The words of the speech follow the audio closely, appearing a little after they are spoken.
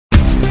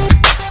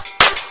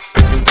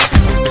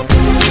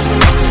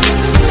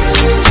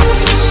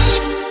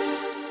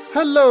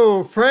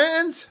Hello,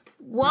 friends.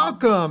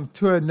 Welcome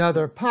to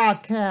another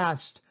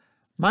podcast.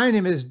 My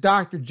name is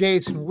Dr.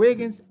 Jason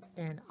Wiggins,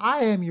 and I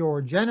am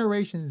your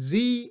Generation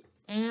Z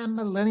and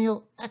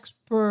Millennial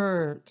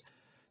expert.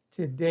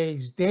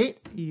 Today's date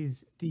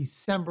is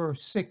December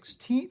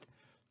 16th,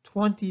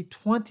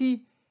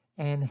 2020,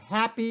 and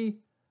happy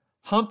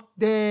Hump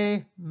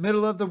Day,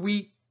 middle of the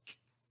week.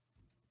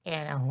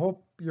 And I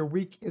hope your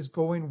week is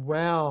going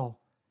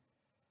well.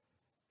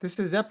 This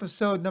is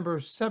episode number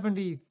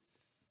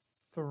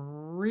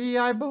 73,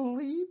 I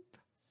believe.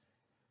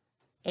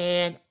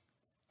 And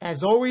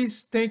as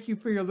always, thank you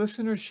for your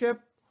listenership.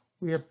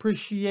 We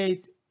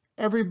appreciate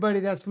everybody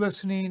that's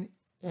listening,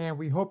 and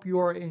we hope you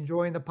are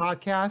enjoying the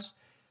podcast.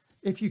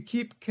 If you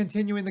keep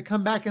continuing to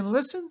come back and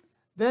listen,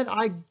 then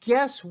I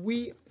guess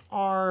we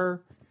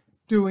are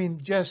doing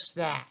just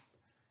that.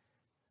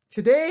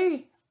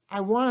 Today,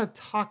 I want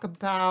to talk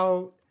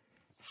about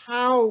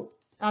how,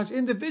 as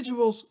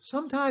individuals,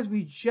 sometimes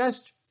we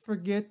just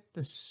forget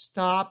to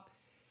stop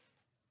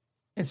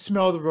and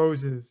smell the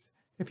roses.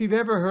 If you've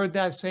ever heard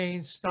that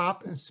saying,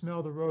 stop and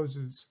smell the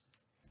roses.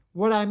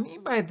 What I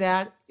mean by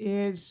that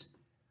is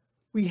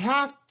we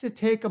have to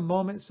take a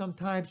moment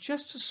sometimes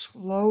just to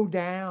slow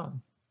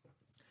down.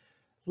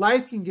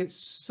 Life can get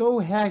so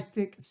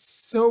hectic,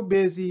 so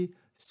busy,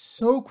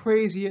 so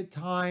crazy at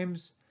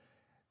times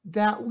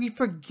that we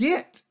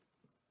forget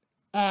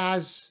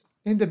as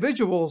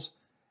individuals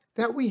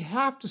that we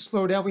have to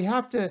slow down. We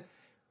have to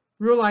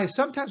realize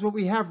sometimes what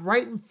we have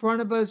right in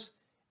front of us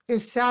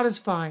is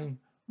satisfying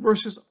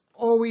versus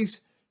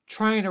always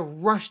trying to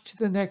rush to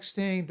the next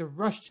thing, to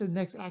rush to the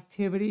next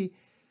activity.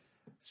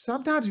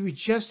 Sometimes we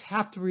just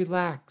have to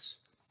relax.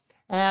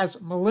 As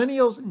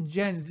millennials and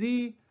Gen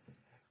Z,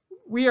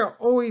 we are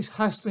always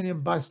hustling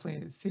and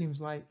bustling, it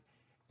seems like.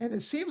 And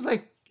it seems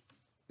like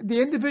the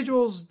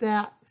individuals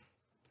that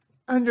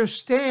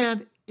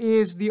understand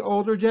is the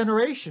older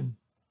generation.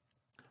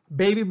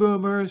 Baby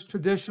boomers,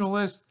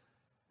 traditionalists,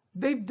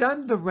 they've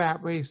done the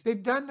rat race.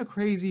 They've done the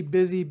crazy,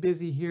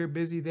 busy here,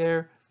 busy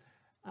there,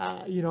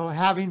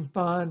 having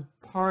fun,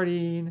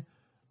 partying,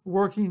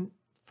 working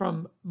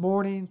from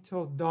morning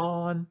till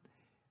dawn.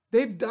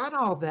 They've done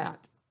all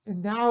that.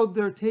 And now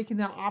they're taking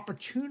that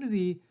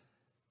opportunity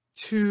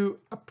to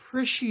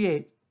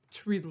appreciate,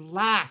 to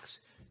relax,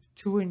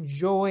 to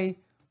enjoy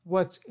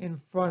what's in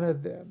front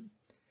of them.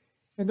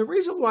 And the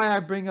reason why I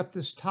bring up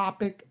this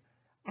topic,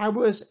 I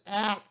was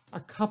at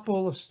a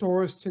couple of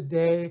stores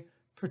today,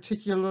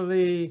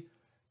 particularly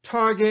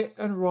Target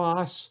and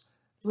Ross,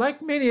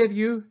 like many of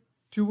you,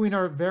 doing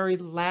our very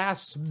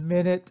last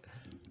minute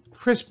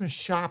Christmas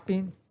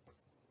shopping.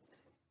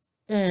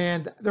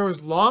 And there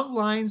was long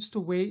lines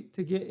to wait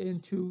to get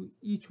into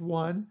each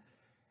one.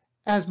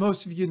 As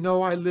most of you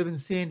know, I live in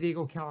San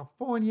Diego,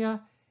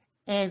 California,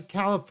 and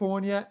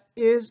California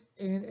is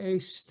in a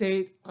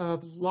state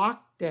of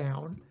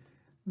lockdown,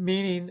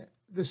 meaning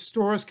the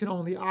stores can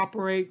only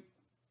operate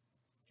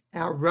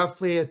at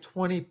roughly a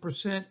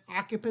 20%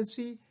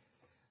 occupancy,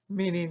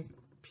 meaning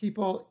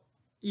people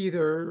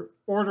either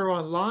order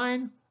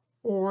online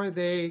or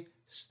they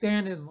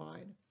stand in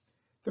line.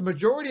 The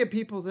majority of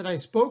people that I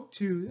spoke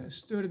to that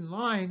stood in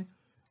line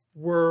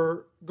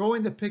were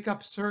going to pick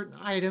up certain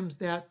items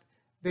that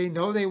they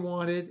know they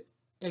wanted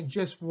and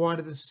just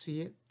wanted to see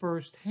it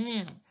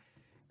firsthand.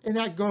 And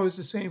that goes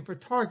the same for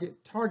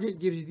Target. Target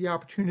gives you the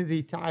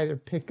opportunity to either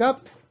pick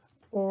up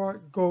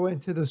or go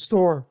into the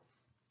store.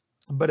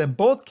 But in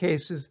both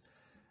cases,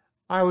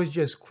 I was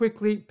just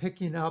quickly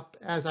picking up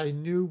as I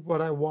knew what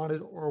I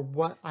wanted or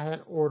what I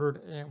had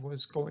ordered and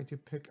was going to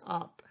pick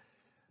up.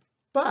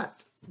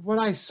 But what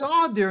I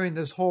saw during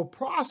this whole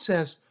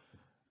process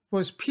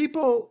was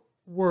people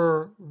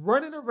were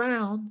running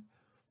around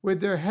with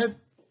their head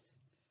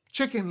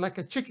chicken like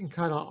a chicken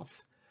cut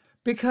off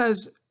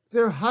because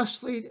they're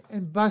hustling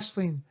and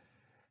bustling.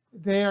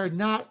 They are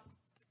not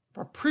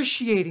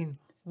appreciating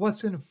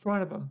what's in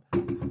front of them.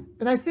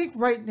 And I think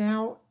right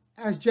now,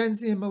 as Gen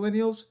Z and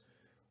millennials,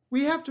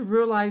 we have to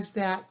realize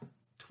that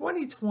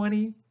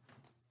 2020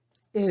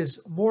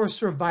 is more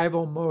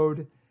survival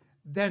mode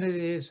than it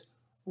is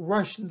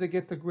rushing to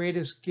get the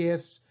greatest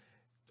gifts,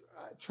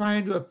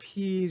 trying to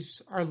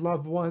appease our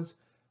loved ones.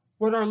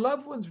 What our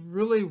loved ones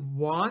really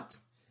want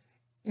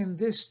in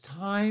this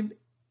time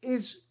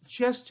is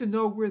just to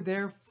know we're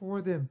there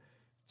for them,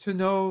 to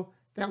know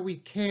that we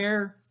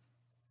care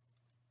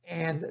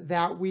and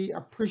that we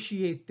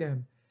appreciate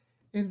them.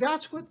 And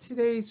that's what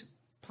today's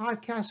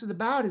podcast is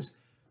about, is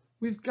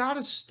we've got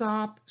to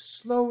stop,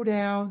 slow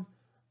down,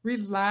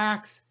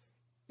 relax,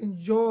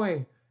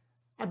 enjoy.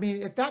 I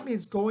mean, if that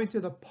means going to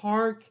the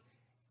park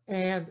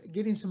and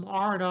getting some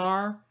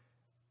R&R,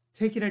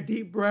 taking a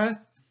deep breath,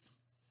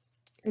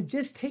 and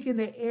just taking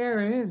the air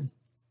in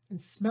and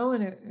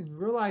smelling it and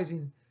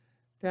realizing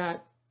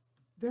that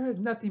there is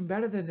nothing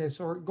better than this,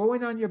 or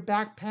going on your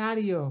back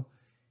patio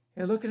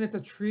and looking at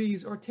the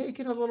trees, or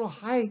taking a little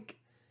hike,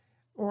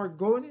 or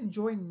going and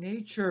enjoying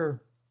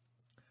nature.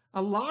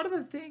 A lot of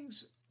the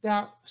things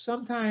that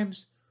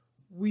sometimes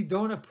we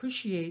don't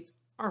appreciate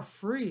are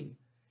free.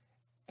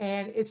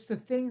 And it's the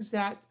things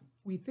that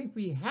we think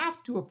we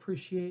have to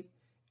appreciate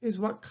is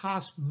what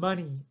costs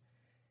money.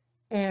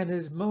 And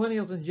as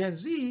millennials and Gen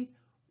Z,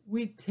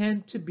 we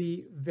tend to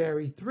be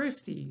very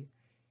thrifty.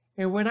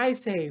 And when I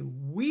say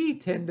we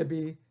tend to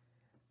be,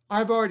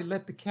 I've already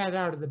let the cat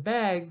out of the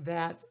bag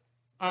that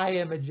I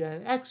am a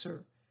Gen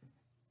Xer.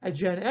 A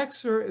Gen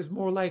Xer is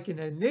more like an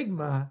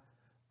enigma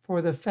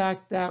for the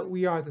fact that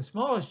we are the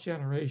smallest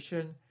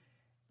generation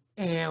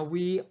and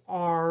we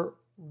are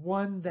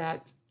one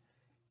that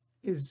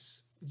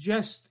is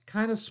just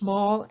kind of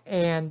small,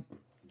 and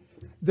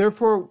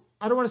therefore,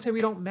 I don't want to say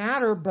we don't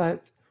matter,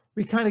 but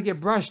we kind of get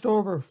brushed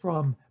over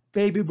from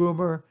baby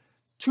boomer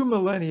to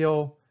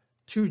millennial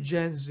to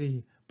Gen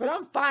Z. But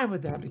I'm fine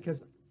with that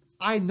because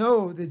I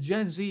know that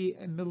Gen Z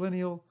and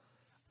millennials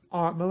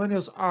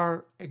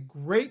are a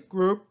great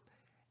group.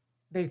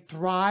 They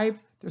thrive,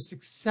 they're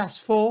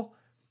successful,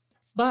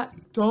 but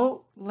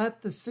don't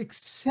let the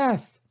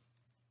success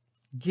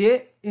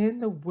get in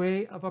the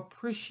way of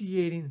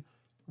appreciating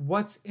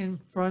what's in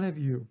front of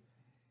you.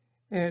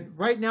 And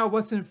right now,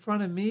 what's in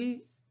front of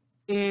me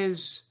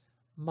is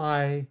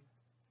my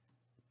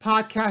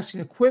podcasting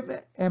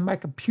equipment and my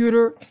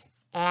computer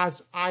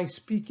as I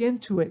speak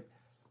into it.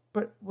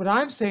 But what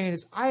I'm saying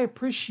is I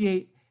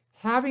appreciate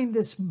having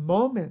this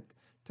moment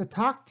to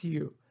talk to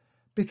you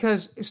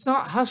because it's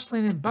not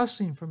hustling and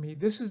bustling for me.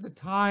 This is the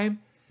time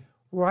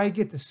where I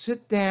get to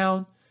sit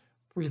down,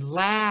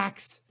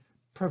 relax,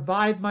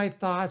 provide my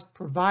thoughts,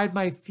 provide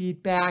my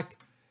feedback,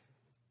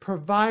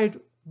 provide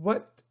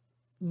what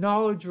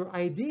knowledge or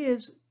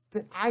ideas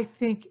that I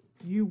think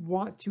you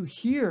want to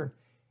hear.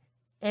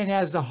 And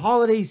as the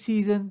holiday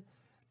season,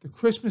 the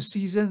Christmas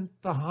season,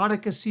 the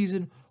Hanukkah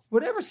season,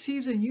 whatever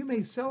season you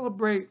may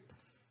celebrate,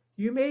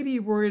 you may be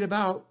worried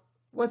about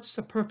what's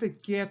the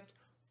perfect gift,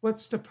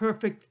 what's the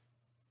perfect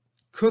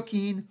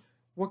cooking,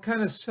 what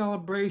kind of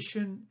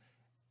celebration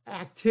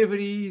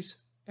activities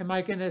am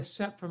I going to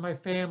set for my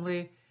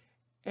family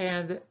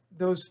and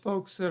those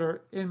folks that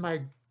are in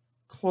my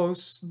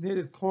close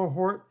knitted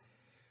cohort.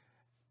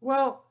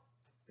 Well,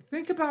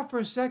 think about for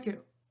a second,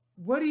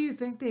 what do you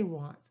think they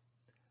want?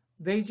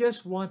 They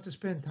just want to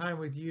spend time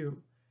with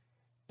you.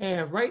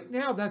 And right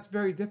now, that's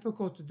very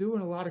difficult to do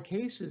in a lot of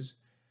cases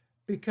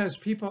because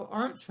people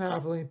aren't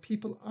traveling,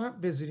 people aren't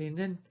visiting.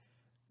 And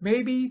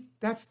maybe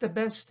that's the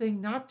best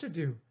thing not to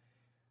do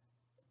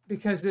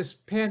because this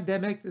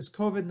pandemic, this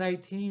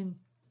COVID-19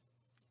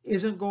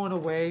 isn't going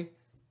away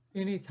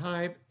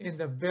anytime in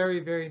the very,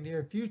 very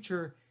near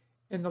future.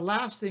 And the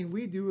last thing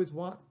we do is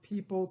want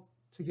people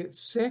to get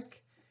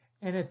sick.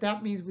 And if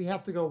that means we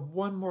have to go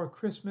one more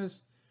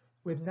Christmas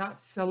with not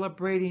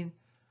celebrating,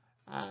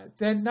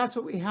 then that's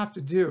what we have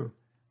to do.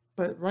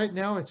 But right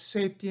now it's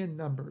safety in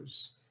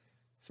numbers.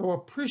 So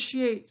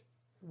appreciate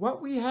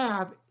what we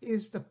have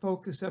is the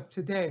focus of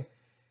today.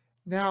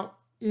 Now,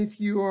 if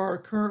you are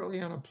currently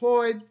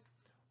unemployed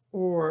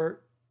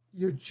or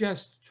you're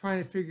just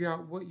trying to figure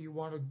out what you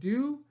want to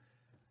do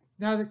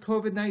now that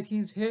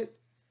COVID-19's hit,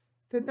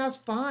 then that's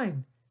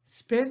fine.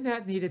 Spend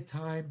that needed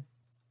time,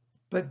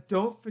 but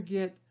don't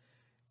forget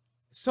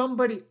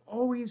somebody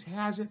always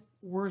has it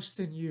worse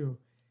than you.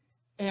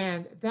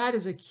 And that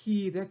is a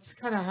key. That's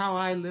kind of how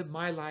I live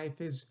my life,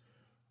 is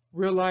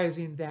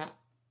realizing that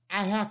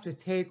I have to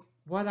take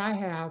what I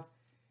have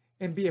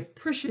and be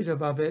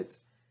appreciative of it.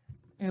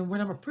 And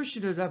when I'm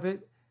appreciative of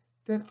it,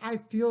 then I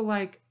feel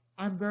like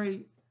I'm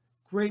very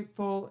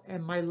grateful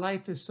and my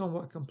life is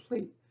somewhat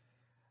complete.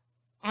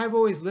 I've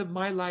always lived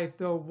my life,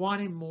 though,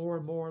 wanting more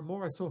and more and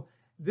more. So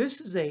this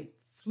is a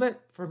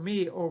flip for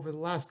me over the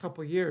last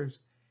couple of years.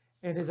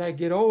 And as I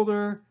get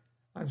older,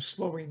 I'm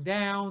slowing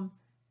down.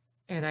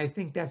 And I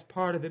think that's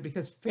part of it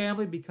because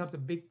family becomes a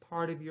big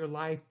part of your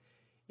life.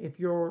 If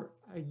you're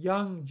a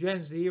young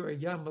Gen Z or a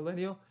young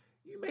millennial,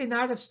 you may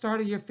not have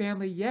started your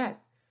family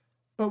yet.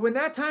 But when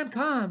that time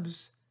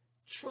comes,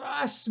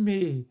 trust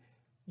me,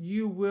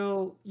 you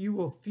will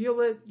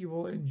feel it, you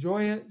will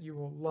enjoy it, you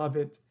will love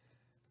it.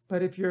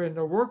 But if you're in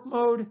the work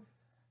mode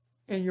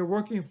and you're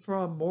working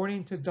from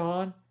morning to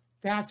dawn,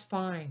 that's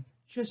fine.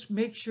 Just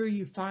make sure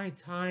you find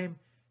time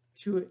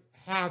to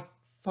have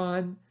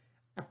fun,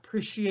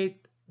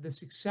 appreciate the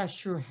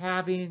success you're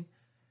having,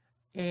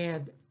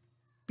 and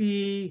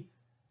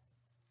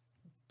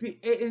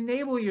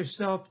enable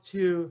yourself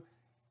to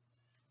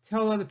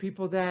tell other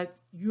people that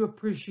you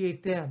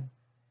appreciate them.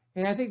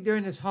 And I think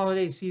during this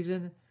holiday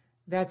season,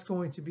 that's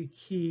going to be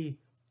key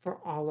for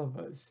all of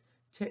us,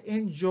 to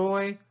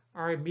enjoy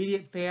our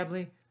immediate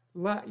family,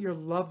 let your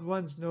loved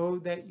ones know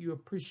that you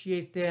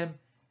appreciate them,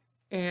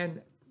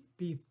 and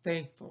be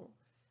thankful.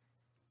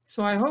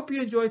 So I hope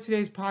you enjoyed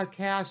today's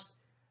podcast.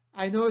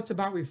 I know it's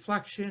about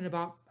reflection,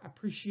 about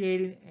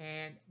appreciating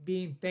and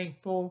being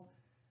thankful.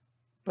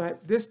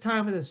 But this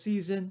time of the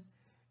season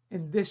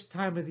and this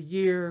time of the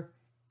year,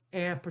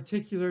 and in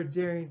particular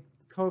during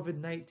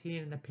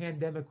COVID-19 and the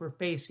pandemic we're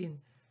facing,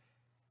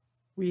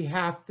 we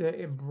have to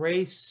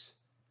embrace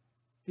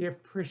the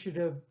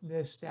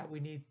appreciativeness that we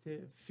need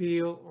to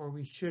feel or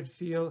we should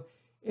feel.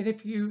 And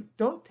if you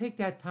don't take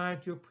that time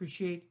to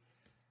appreciate,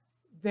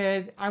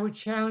 then I would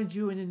challenge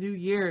you in the new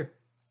year,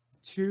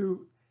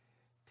 to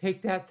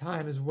take that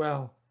time as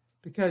well,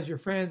 because your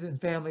friends and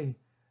family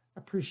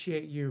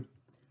appreciate you.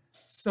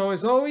 So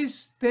as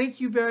always, thank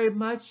you very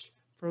much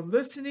for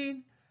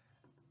listening.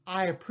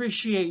 I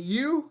appreciate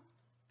you,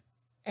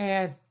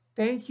 and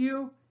thank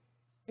you,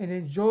 and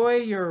enjoy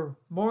your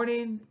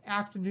morning,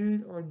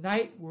 afternoon, or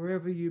night,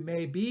 wherever you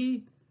may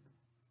be.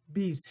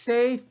 Be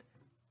safe,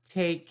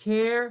 take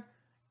care,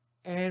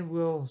 and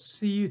we'll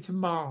see you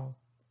tomorrow.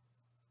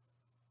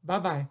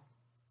 Bye-bye.